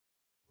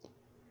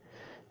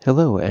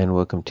Hello and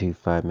welcome to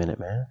 5-Minute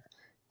Math.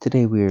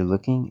 Today we are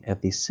looking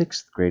at the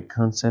 6th grade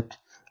concept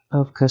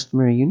of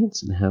customary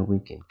units and how we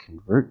can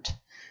convert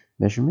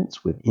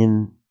measurements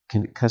within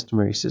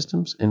customary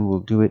systems, and we'll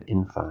do it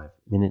in 5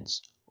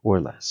 minutes or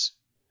less.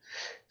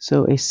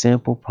 So a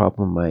sample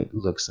problem might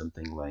look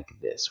something like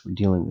this. We're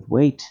dealing with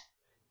weight.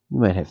 You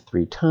might have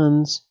 3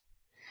 tons,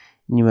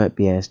 and you might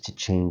be asked to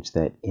change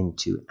that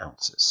into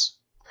ounces.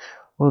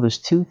 Well, there's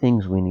 2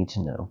 things we need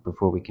to know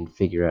before we can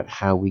figure out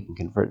how we can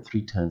convert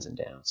 3 tons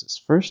into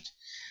ounces. First,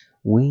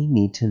 we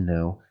need to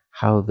know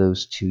how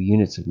those 2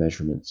 units of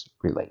measurements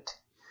relate.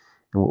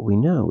 And what we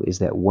know is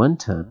that 1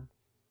 ton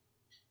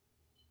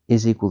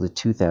is equal to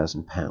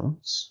 2,000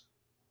 pounds.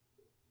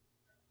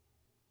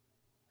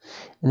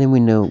 And then we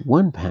know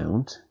 1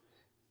 pound,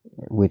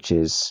 which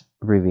is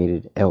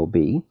abbreviated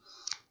LB,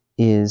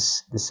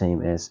 is the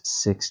same as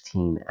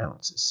 16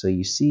 ounces. So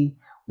you see,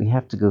 we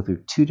have to go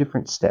through 2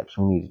 different steps.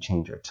 We need to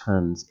change our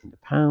tons into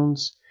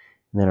pounds,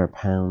 and then our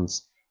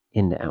pounds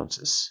into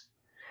ounces.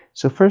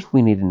 So first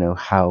we need to know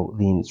how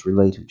the units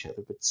relate to each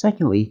other. But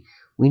secondly,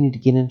 we need to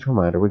get into our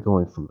mind, are we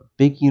going from a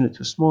big unit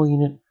to a small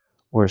unit,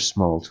 or a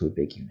small to a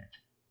big unit?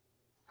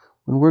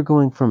 When we're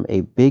going from a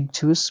big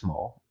to a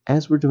small,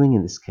 as we're doing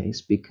in this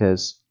case,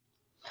 because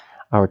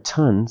our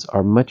tons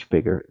are much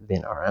bigger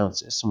than our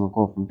ounces, so when we're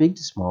going from big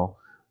to small,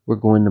 we're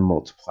going to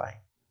multiply.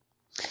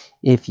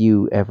 If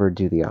you ever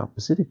do the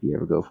opposite, if you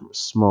ever go from a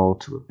small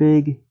to a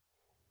big,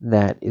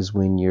 that is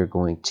when you're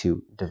going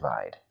to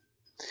divide.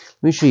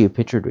 Let me show you a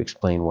picture to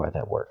explain why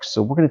that works.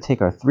 So we're going to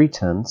take our 3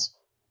 tons.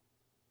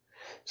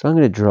 So I'm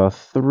going to draw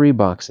 3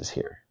 boxes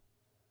here.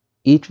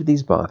 Each of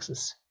these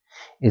boxes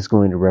is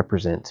going to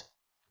represent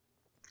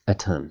a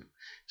ton.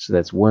 So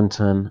that's 1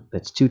 ton,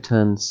 that's 2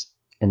 tons,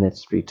 and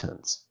that's 3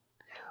 tons.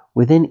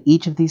 Within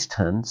each of these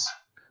tons,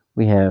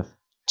 we have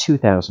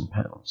 2,000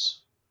 pounds.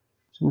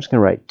 I'm just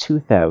going to write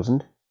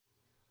 2,000,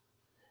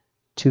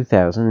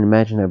 2,000, and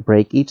imagine I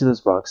break each of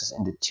those boxes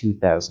into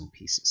 2,000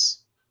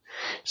 pieces.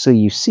 So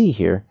you see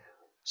here,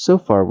 so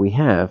far we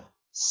have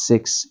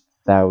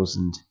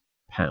 6,000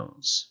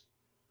 pounds.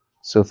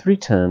 So 3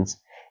 tons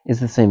is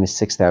the same as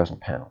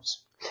 6,000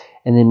 pounds.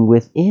 And then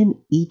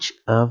within each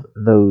of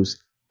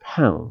those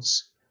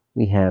pounds,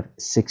 we have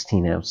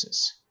 16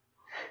 ounces.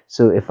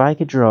 So if I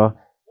could draw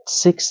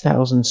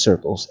 6,000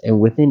 circles, and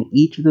within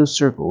each of those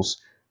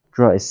circles,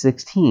 draw a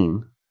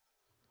 16,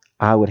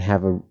 I would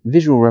have a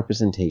visual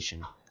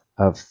representation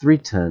of 3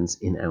 tons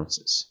in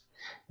ounces.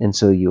 And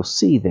so you'll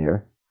see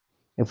there,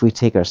 if we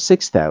take our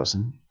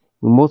 6,000,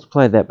 we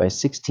multiply that by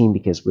 16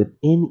 because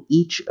within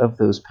each of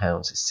those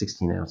pounds is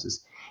 16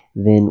 ounces,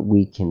 then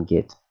we can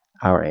get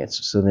our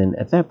answer. So then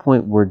at that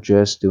point, we're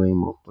just doing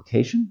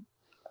multiplication.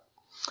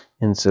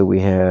 And so we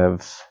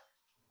have,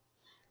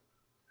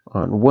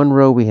 on one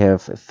row, we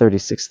have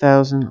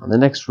 36,000. On the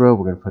next row,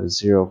 we're going to put a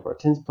 0 for our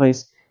tens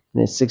place,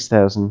 and it's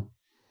 6,000.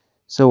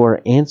 So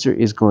our answer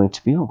is going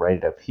to be, I'll write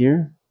it up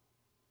here,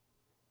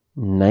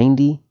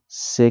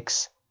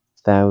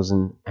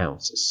 96,000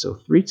 ounces. So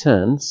 3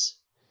 tons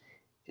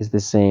is the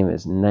same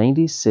as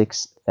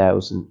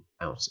 96,000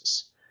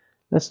 ounces.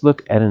 Let's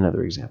look at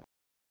another example.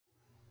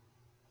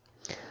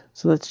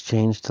 So let's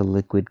change to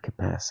liquid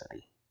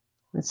capacity.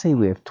 Let's say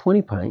we have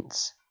 20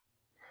 pints,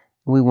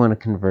 and we want to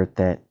convert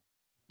that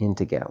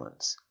into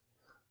gallons.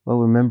 Well,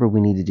 remember,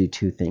 we need to do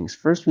 2 things.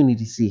 First, we need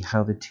to see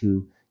how the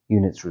 2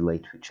 units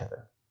relate to each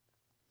other.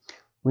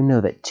 We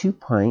know that 2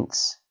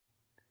 pints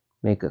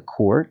make a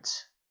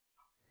quart,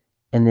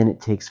 and then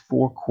it takes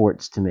 4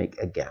 quarts to make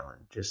a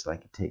gallon, just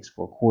like it takes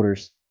 4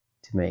 quarters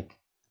to make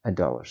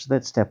 $1. So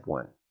that's step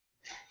 1.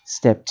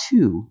 Step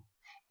 2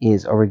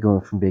 is, are we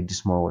going from big to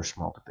small or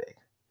small to big?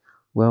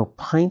 Well,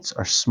 pints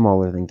are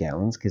smaller than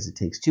gallons because it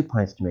takes 2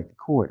 pints to make a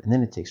quart, and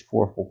then it takes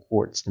 4 full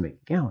quarts to make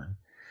a gallon.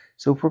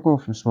 So if we're going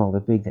from small to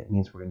big, that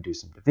means we're going to do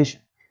some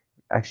division.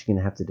 We're actually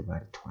going to have to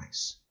divide it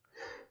twice.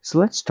 So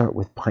let's start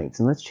with pints,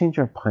 and let's change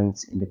our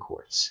pints into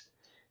quarts.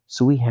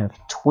 So we have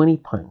 20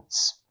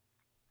 pints.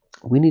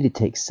 We need to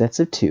take sets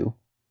of 2,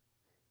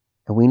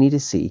 and we need to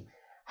see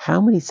how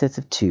many sets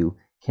of 2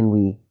 can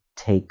we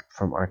take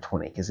from our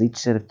 20, because each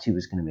set of 2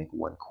 is going to make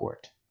 1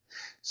 quart.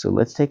 So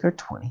let's take our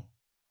 20.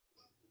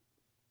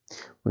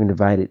 We're going to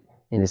divide it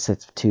into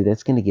sets of 2.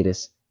 That's going to get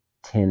us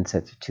 10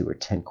 sets of 2, or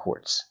 10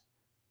 quarts.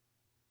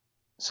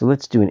 So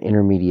let's do an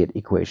intermediate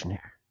equation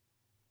here.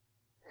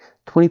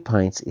 20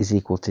 pints is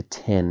equal to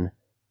 10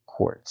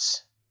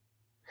 quarts.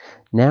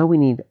 Now we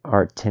need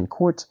our 10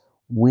 quarts.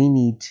 We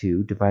need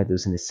to divide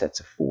those into sets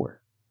of 4.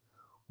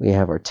 We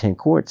have our 10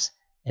 quarts,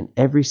 and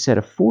every set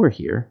of 4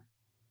 here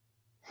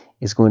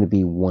is going to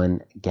be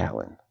 1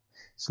 gallon.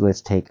 So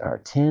let's take our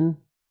 10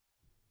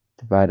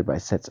 divided by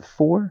sets of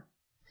 4,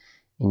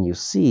 and you'll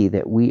see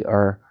that we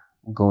are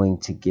going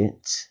to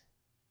get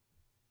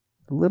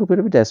a little bit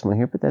of a decimal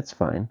here, but that's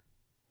fine.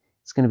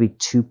 It's going to be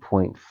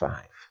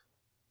 2.5.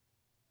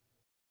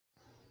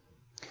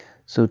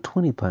 So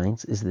 20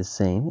 pints is the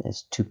same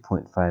as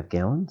 2.5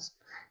 gallons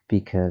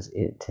because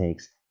it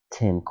takes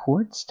 10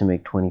 quarts to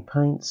make 20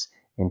 pints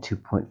and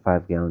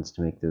 2.5 gallons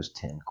to make those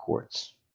 10 quarts.